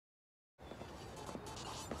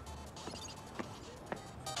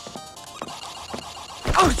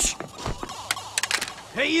Ouch!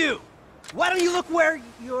 Hey, you! Why don't you look where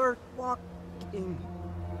you're walking?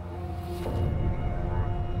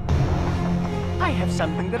 I have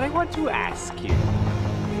something that I want to ask you.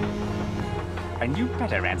 And you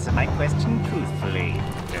better answer my question truthfully,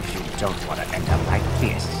 if you don't want to end up like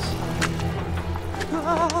this.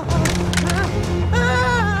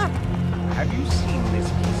 Have you seen this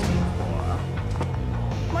piece before?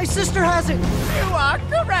 My sister has it! You are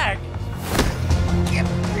correct!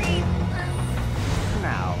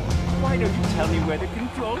 Now, why don't you tell me where the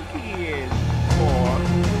control key is? Or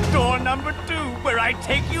door number 2, where I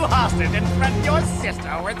take you hostage and threaten your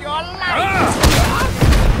sister with your life!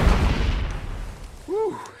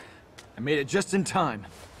 Whew. I made it just in time.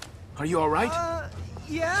 Are you alright?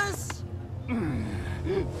 Yes?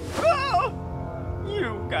 Oh!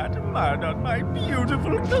 You got mud on my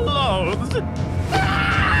beautiful clothes!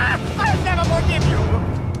 Ah! I'll never forgive you!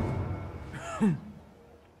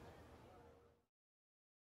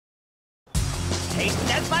 Take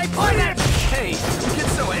that's my poison! Hey, you get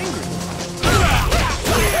so angry.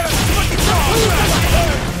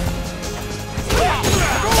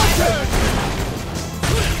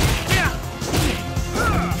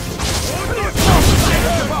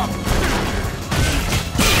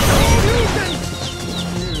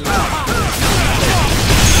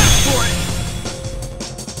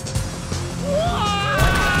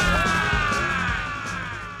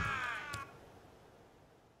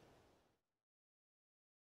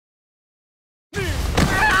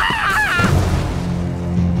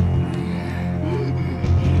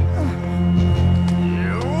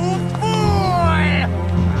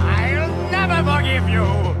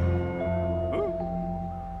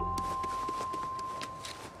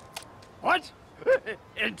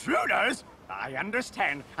 Intruders? I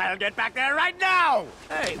understand. I'll get back there right now!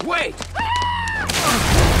 Hey, wait!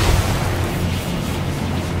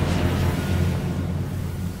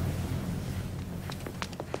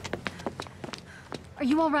 Are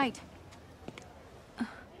you all right?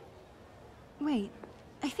 Wait,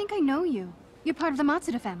 I think I know you. You're part of the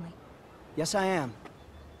Matsuda family. Yes, I am.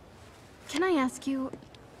 Can I ask you,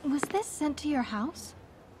 was this sent to your house?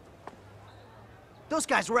 Those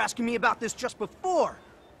guys were asking me about this just before.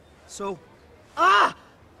 So... Ah!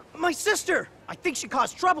 My sister! I think she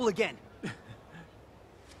caused trouble again.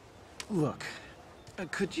 Look,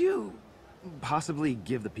 could you possibly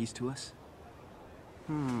give the piece to us?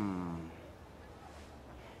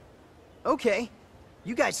 Okay.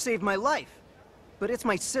 You guys saved my life. But it's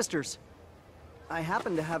my sister's. I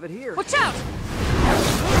happen to have it here. Watch out!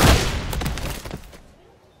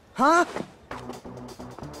 Huh?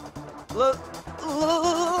 Laura?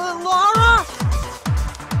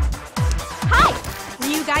 Hi! Were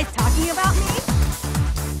you guys talking about me?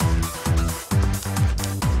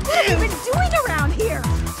 What have you been doing around here?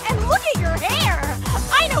 And look at your hair!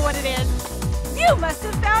 I know what it is! You must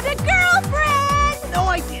have found a girlfriend! No,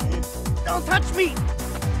 I didn't. Don't touch me!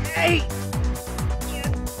 Hey!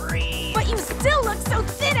 Can't breathe. But you still look so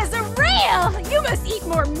thin as a rail! You must eat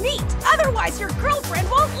more meat, otherwise your girlfriend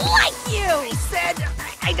won't like you! I said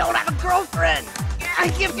I don't have a girlfriend! I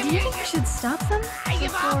give Do you think you should stop them? I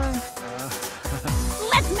give up!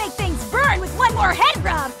 Let's make things burn with one more head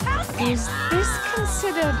rub! Is this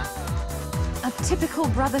considered a typical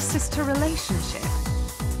brother-sister relationship?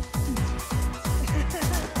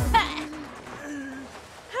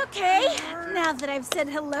 Okay, now that I've said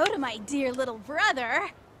hello to my dear little brother...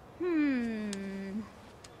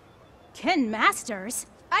 Ken Masters?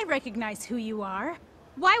 I recognize who you are.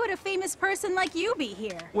 Why would a famous person like you be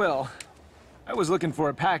here? Well, I was looking for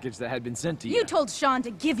a package that had been sent to you. You told Sean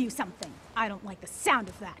to give you something. I don't like the sound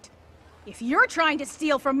of that. If you're trying to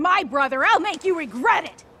steal from my brother, I'll make you regret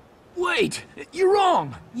it! Wait! You're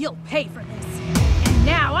wrong! You'll pay for this. And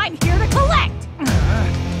now I'm here to collect!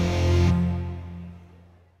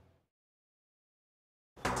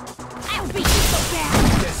 I'll beat you so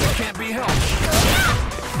bad! Guess it can't be helped.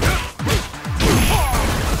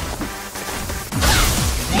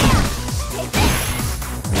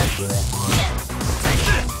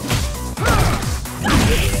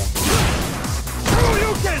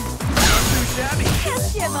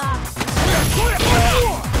 Just give up!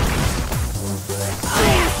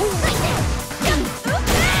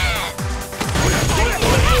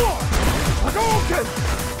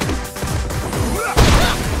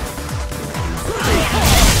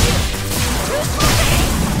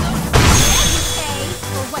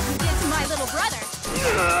 For what you did to my little brother.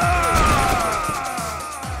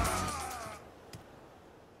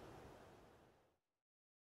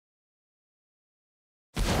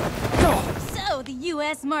 So, the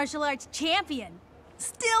U.S. martial arts champion.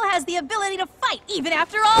 still has the ability to fight even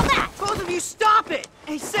after all that! Both of you stop it!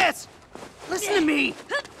 Hey, sis! Listen to me!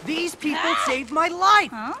 These people saved my life!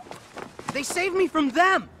 Huh? They saved me from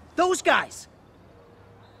them! Those guys!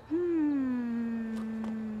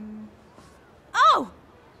 Oh!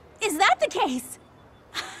 Is that the case?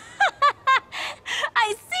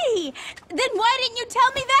 I see! Then why didn't you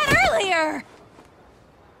tell me that earlier?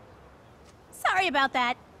 Sorry about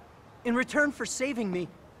that. In return for saving me,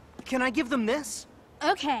 can I give them this?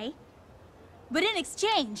 Okay. But in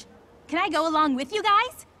exchange, can I go along with you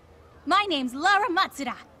guys? My name's Lara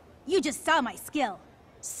Matsuda. You just saw my skill.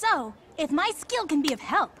 So, if my skill can be of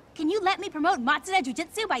help, can you let me promote Matsuda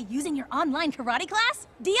Jiu-Jitsu by using your online karate class?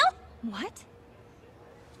 Deal? What?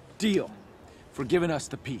 Deal. For giving us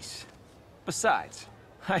the piece. Besides,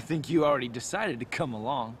 I think you already decided to come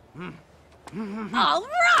along. All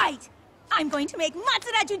right! I'm going to make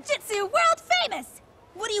Matsuda Jiu-Jitsu world famous!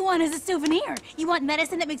 What do you want as a souvenir? You want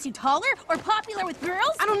medicine that makes you taller or popular with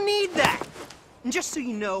girls? I don't need that! And just so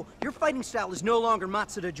you know, your fighting style is no longer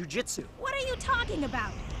Matsuda Jiu-Jitsu. What are you talking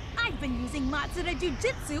about? I've been using Matsuda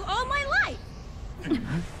Jiu-Jitsu all my life!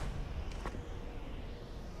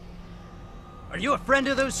 Are you a friend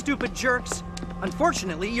of those stupid jerks?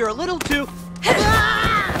 Unfortunately, you're a little too...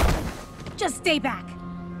 Just stay back.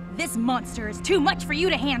 This monster is too much for you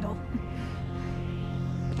to handle.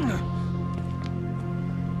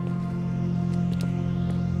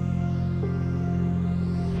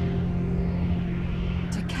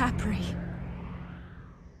 To Capri.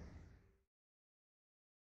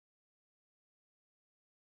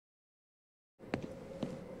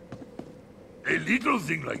 A little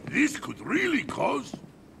thing like this could really cause...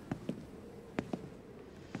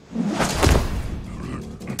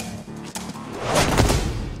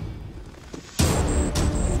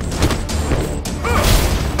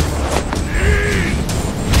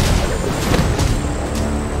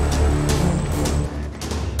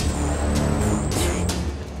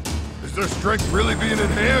 Is their strength really being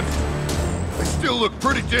enhanced? They still look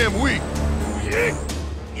pretty damn weak.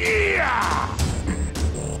 Yeah!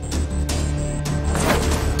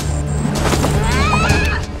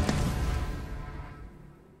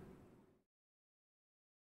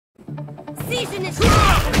 Season is... Sonic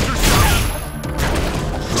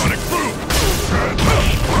boom!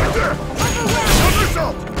 Right there!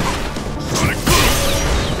 Somersault! Sonic boom!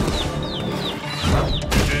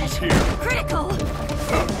 It ends here. Critical!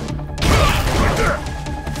 Right there!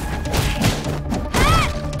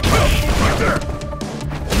 Right there!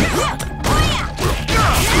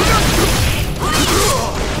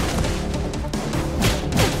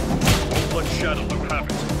 Let Shadow have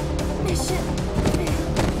it.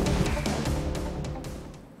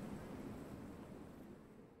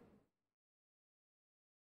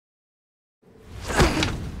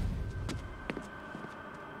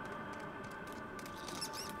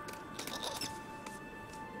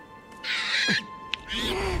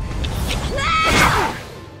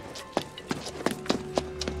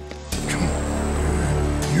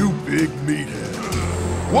 Big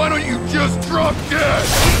meathead. Why don't you just drop dead?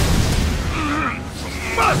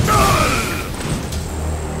 Muscle!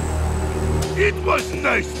 It was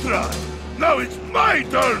nice try. Now it's my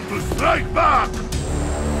turn to strike back!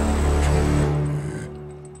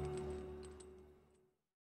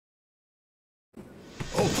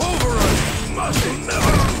 Oh, pulverize! Muscle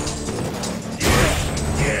never!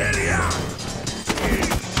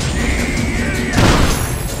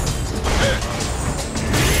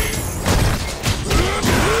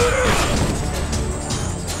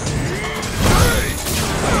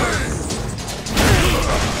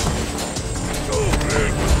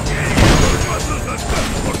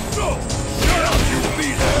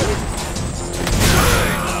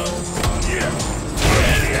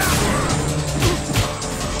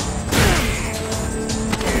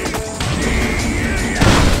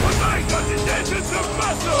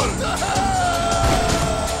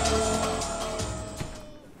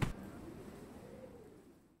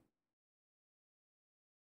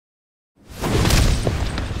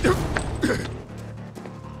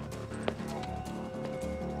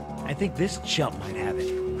 I think this chump might have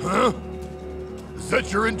it. Huh? Is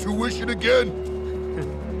that your intuition again?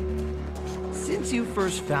 Since you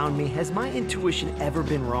first found me, has my intuition ever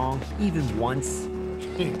been wrong? Even once?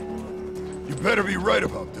 You better be right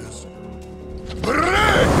about this.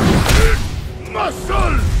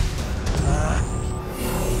 Muscle!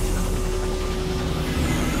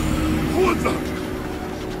 What the?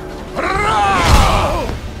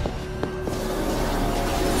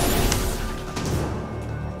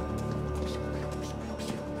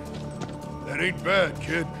 That ain't bad,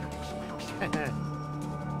 kid.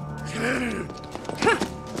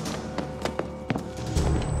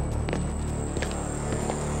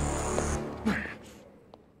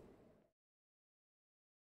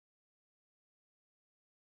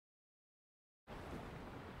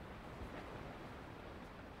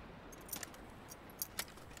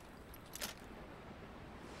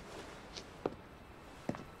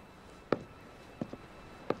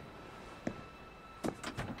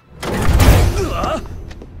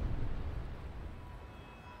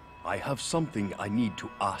 I have something I need to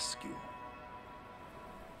ask you.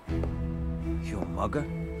 You a mugger?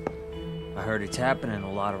 I heard it's happening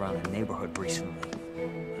a lot around the neighborhood recently.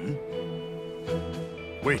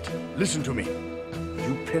 Wait, listen to me.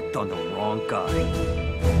 You picked on the wrong guy.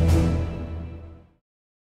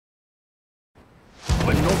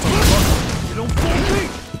 I'm not a mugger. You don't fool me.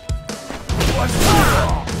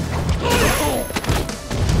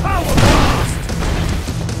 Power blast!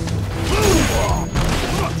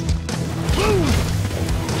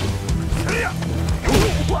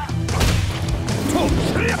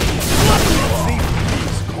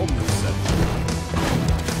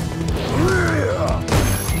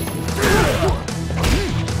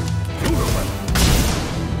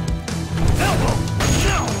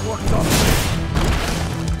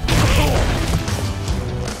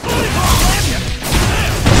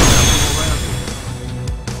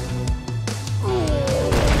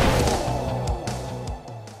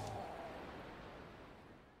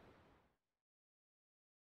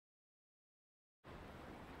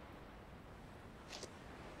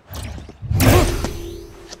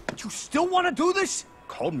 You still want to do this?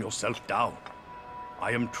 Calm yourself down.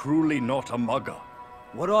 I am truly not a mugger.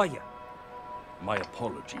 What are you? My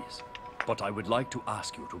apologies, but I would like to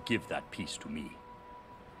ask you to give that piece to me.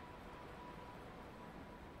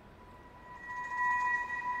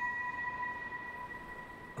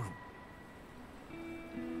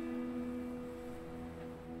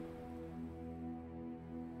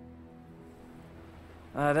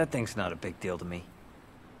 That thing's not a big deal to me.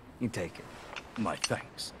 You take it. My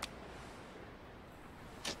thanks.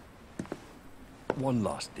 One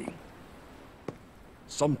last thing.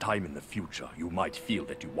 Sometime in the future, you might feel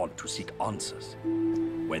that you want to seek answers.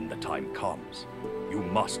 When the time comes, you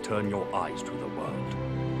must turn your eyes to the world.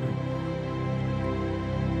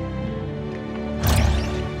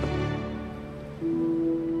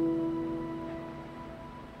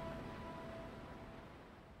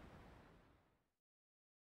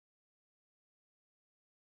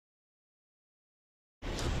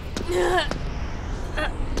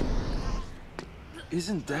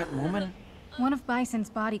 Isn't that woman? One of Bison's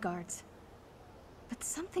bodyguards. But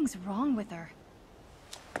something's wrong with her.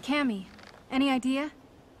 Cammy, any idea?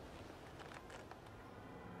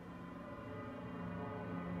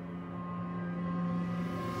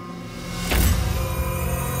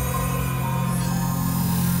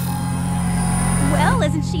 Well,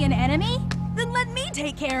 isn't she an enemy? Then let me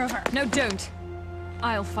take care of her. No, don't.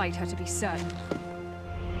 I'll fight her to be certain.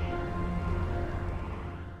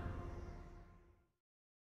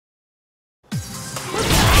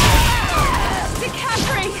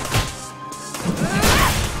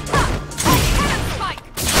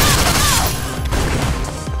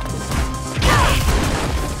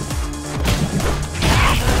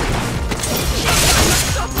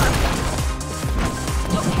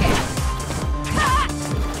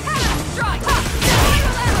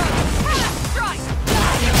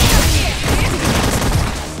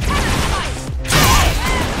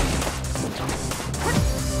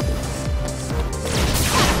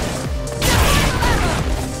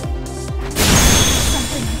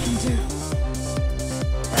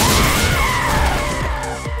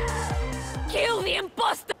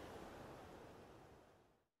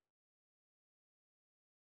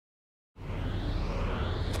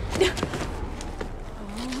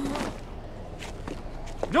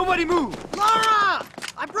 Nobody move! Lara!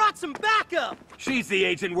 I brought some backup! She's the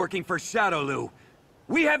agent working for Shadowloo.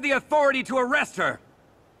 We have the authority to arrest her!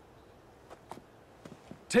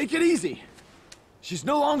 Take it easy. She's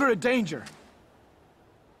no longer a danger.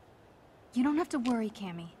 You don't have to worry,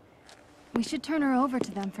 Cammy. We should turn her over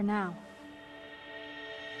to them for now.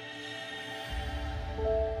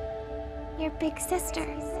 Your big sister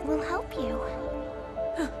will help you.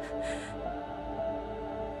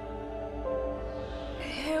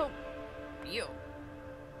 Help you.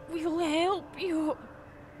 We'll help you.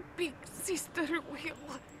 Big sister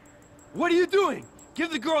will. What are you doing?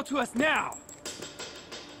 Give the girl to us now!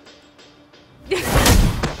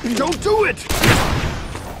 Don't do it!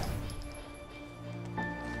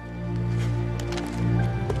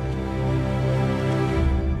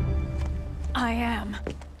 I am.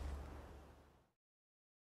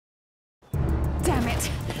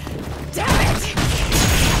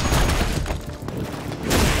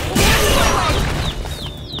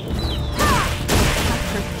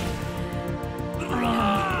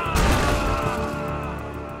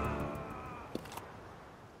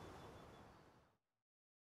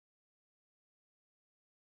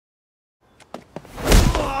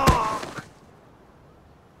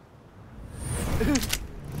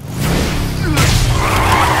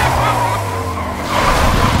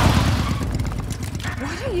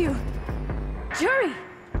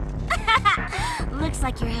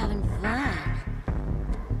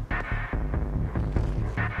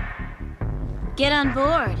 Get on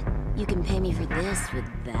board. You can pay me for this with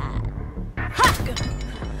that. Ha!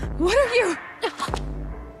 What are you?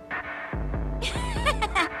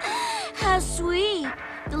 How sweet.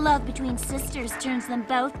 The love between sisters turns them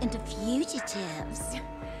both into fugitives.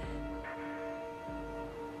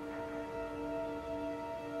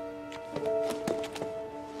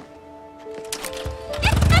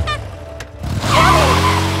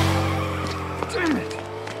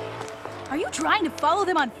 Are you trying to follow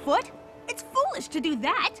them on foot? It's foolish to do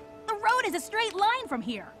that. The road is a straight line from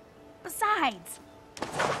here. Besides...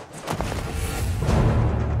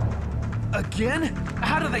 Again?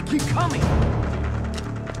 How do they keep coming?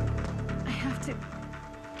 I have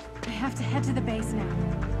to head to the base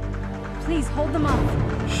now. Please, hold them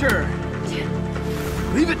off. Sure.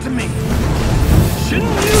 Leave it to me.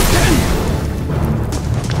 Shin-Ryuken!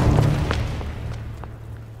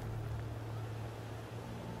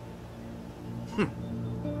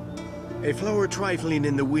 A flower trifling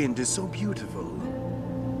in the wind is so beautiful.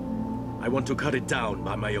 I want to cut it down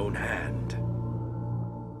by my own hand.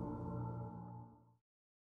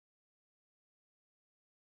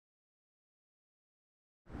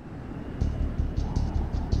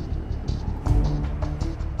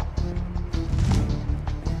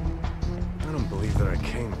 I don't believe that I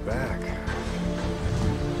came back.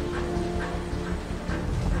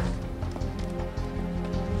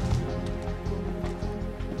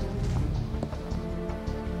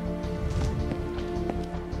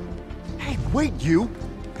 Wait, you!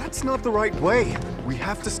 That's not the right way. We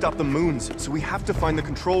have to stop the moons, so we have to find the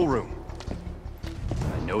control room.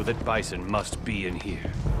 I know that Bison must be in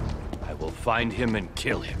here. I will find him and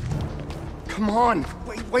kill him. Come on!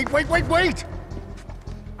 Wait!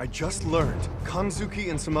 I just learned Kanzuki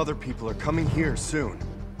and some other people are coming here soon.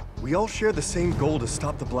 We all share the same goal to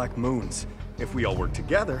stop the Black Moons. If we all work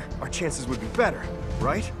together, our chances would be better,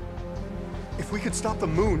 right? If we could stop the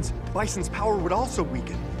moons, Bison's power would also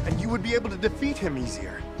weaken, and you would be able to defeat him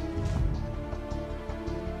easier.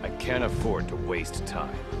 I can't afford to waste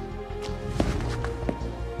time.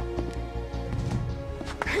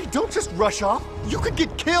 Hey, don't just rush off! You could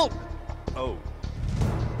get killed! Oh.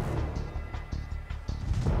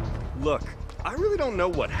 Look, I really don't know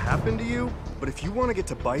what happened to you, but if you want to get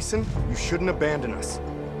to Bison, you shouldn't abandon us.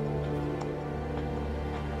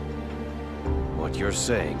 What you're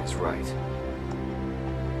saying is right.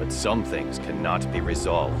 But some things cannot be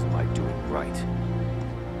resolved by doing right.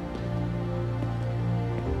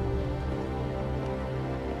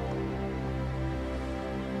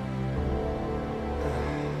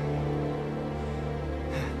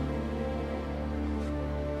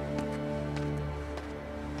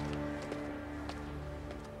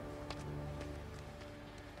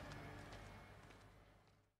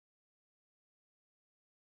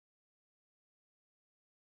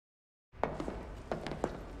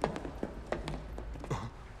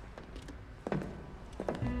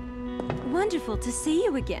 Wonderful to see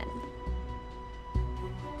you again.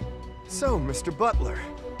 So, Mr. Butler,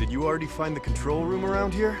 did you already find the control room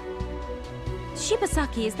around here?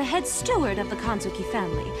 Shibasaki is the head steward of the Kanzuki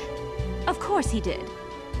family. Of course he did.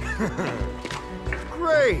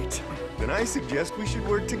 Great! Then I suggest we should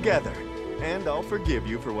work together. And I'll forgive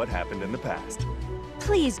you for what happened in the past.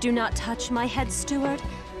 Please do not touch my head steward.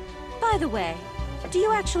 By the way, do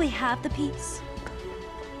you actually have the piece?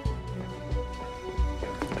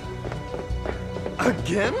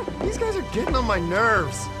 Again? These guys are getting on my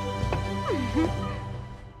nerves.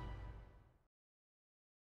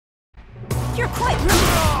 You're quite rude.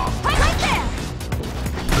 Right there!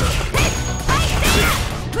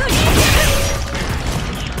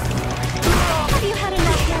 Have you had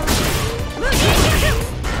enough now?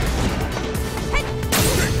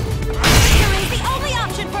 Yuri is the only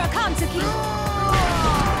option for a Kanzuki.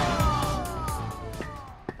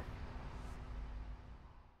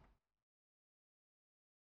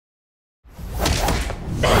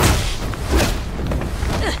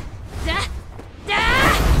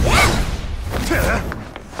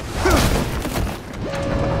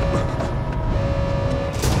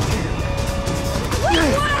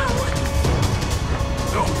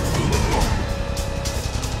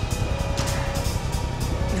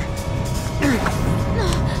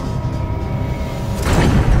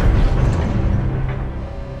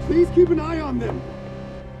 Keep an eye on them.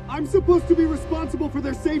 I'm supposed to be responsible for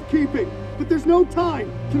their safekeeping, but there's no time.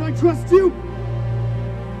 Can I trust you?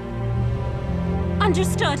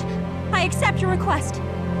 Understood. I accept your request.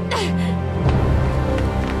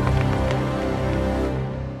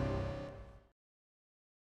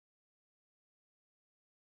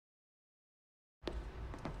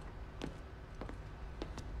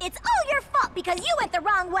 It's all your fault because you went the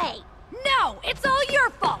wrong way. No! It's all your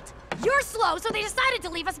fault! You're slow, so they decided to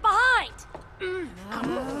leave us behind!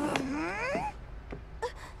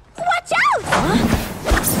 Watch out!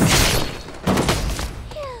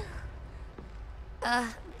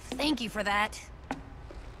 Thank you for that.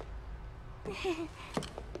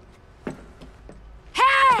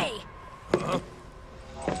 Hey! Huh?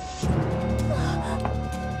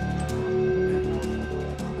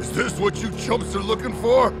 Is this what you chumps are looking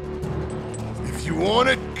for? If you want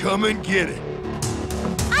it, come and get it.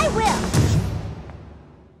 I will!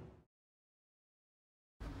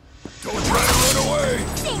 Don't try to run away!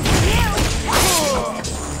 Thank you!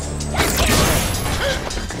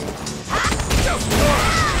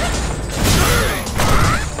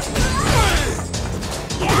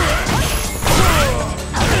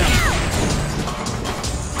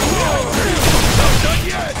 Not done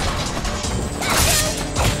yet!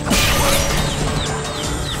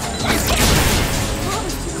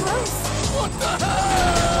 What the hell?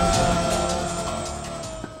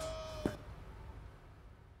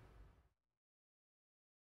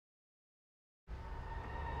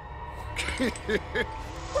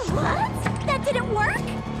 What? That didn't work?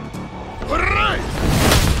 Right!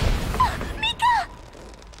 Mika!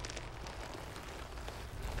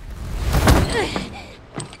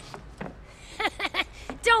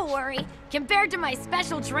 Don't worry. Compared to my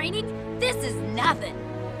special training, this is nothing.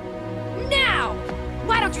 Now!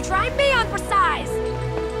 Why don't you try me on for size?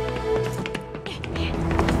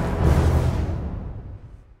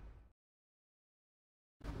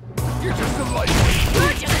 You're just a lightweight!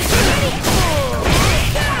 You're just an idiot!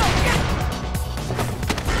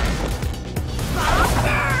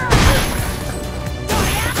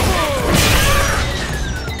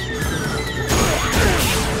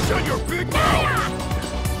 Shut your big mouth!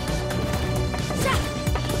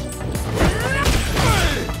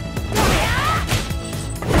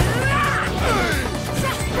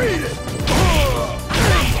 Beat it!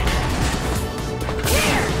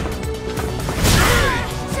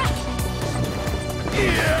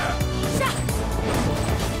 Yeah!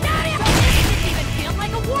 Didn't even feel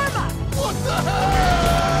like a warm-up! What the hell?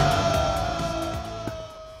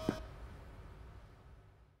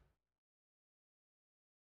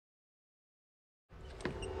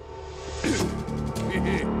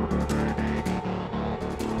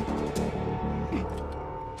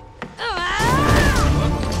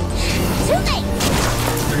 Too late!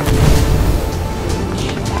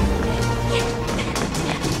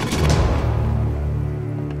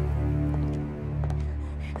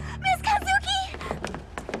 Miss Kazuki!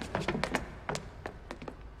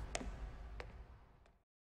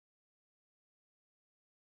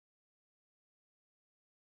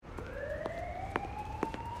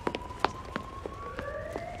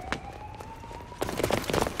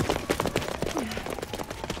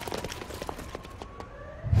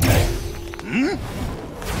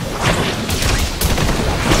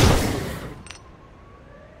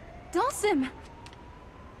 Dhalsim!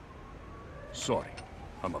 Sorry,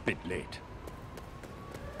 I'm a bit late.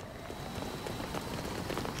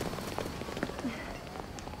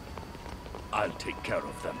 I'll take care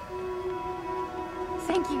of them.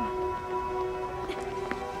 Thank you.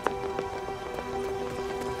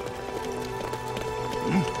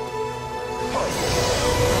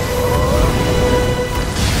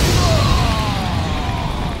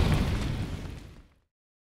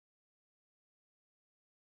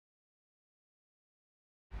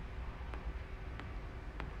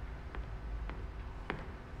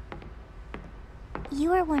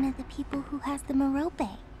 You are one of the people who has the Merope.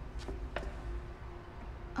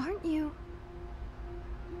 Aren't you?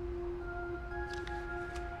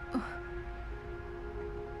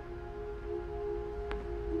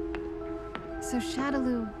 So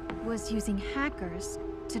Shadaloo was using hackers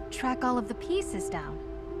to track all of the pieces down.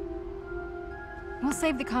 We'll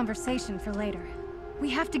save the conversation for later. We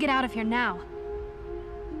have to get out of here now.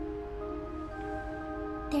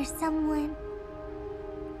 There's someone...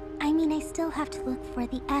 I mean, I still have to look for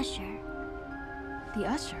the usher. The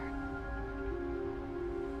usher?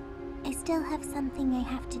 I still have something I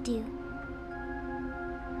have to do.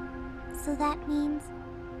 So that means...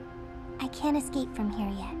 I can't escape from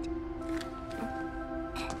here yet.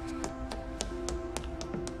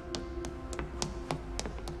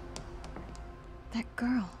 That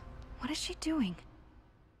girl, what is she doing?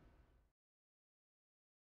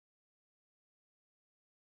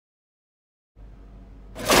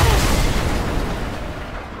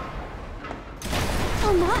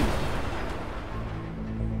 Oh my!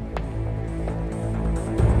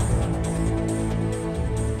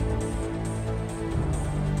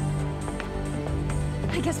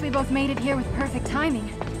 I guess we both made it here with perfect timing.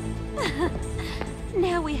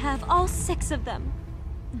 Now we have all 6 of them.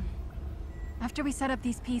 After we set up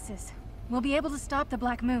these pieces, we'll be able to stop the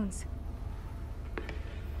Black Moons.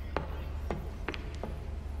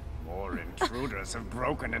 More intruders have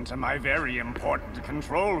broken into my very important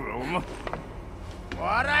control room.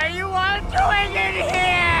 What are you all doing in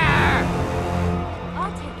here?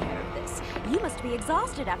 I'll take care of this. You must be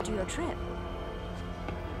exhausted after your trip.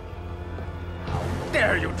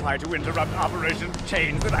 Dare you try to interrupt Operation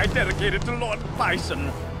Change that I dedicated to Lord Bison?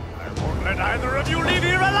 I won't let either of you leave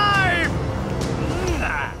here alive!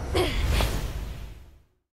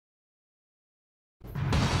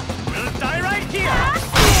 We'll die right here!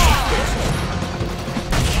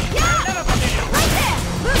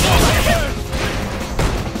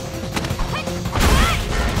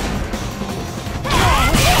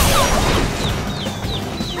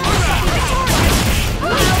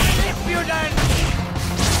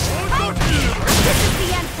 This is the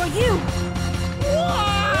end for you!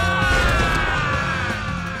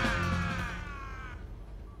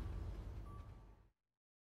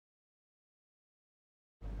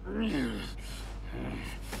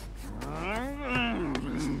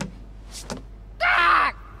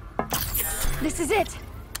 This is it!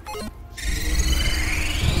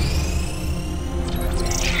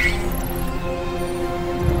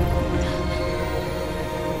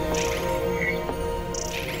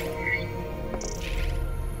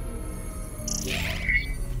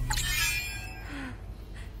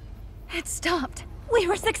 It stopped. We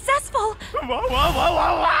were successful! Whoa, whoa, whoa,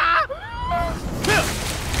 whoa, whoa!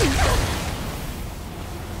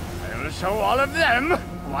 I'll show all of them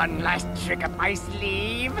one last trick up my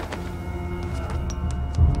sleeve.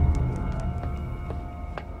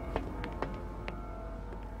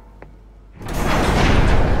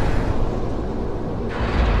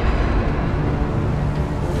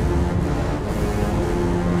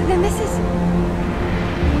 Then this is...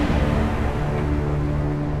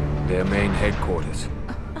 their main headquarters.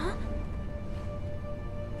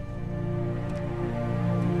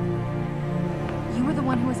 You were the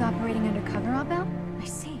one who was operating undercover, Abel? I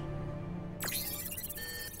see.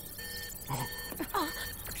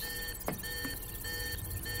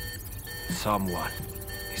 Someone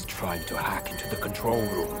is trying to hack into the control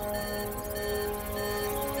room.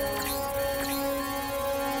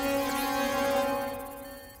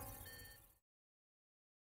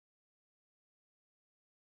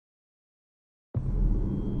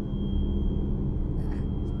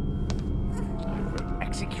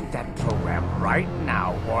 Execute that program right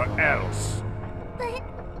now, or else. But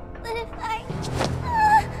if I...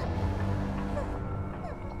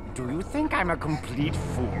 Do you think I'm a complete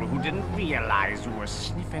fool who didn't realize you were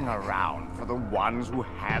sniffing around for the ones who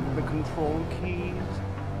had the control keys?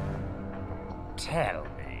 Tell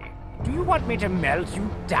me, do you want me to melt you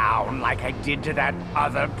down like I did to that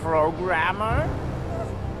other programmer?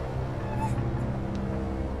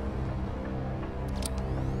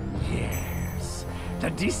 Yes, the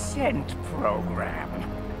Descent program.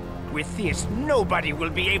 With this, nobody will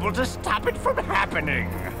be able to stop it from happening.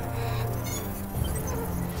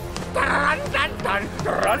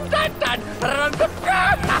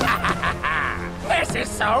 This is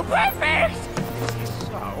so perfect! This is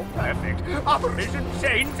so perfect. Operation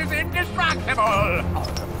Change is indestructible! All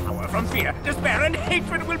the power from fear, despair, and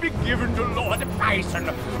hatred will be given to Lord Bison.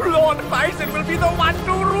 Lord Bison will be the one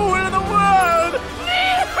to rule the world!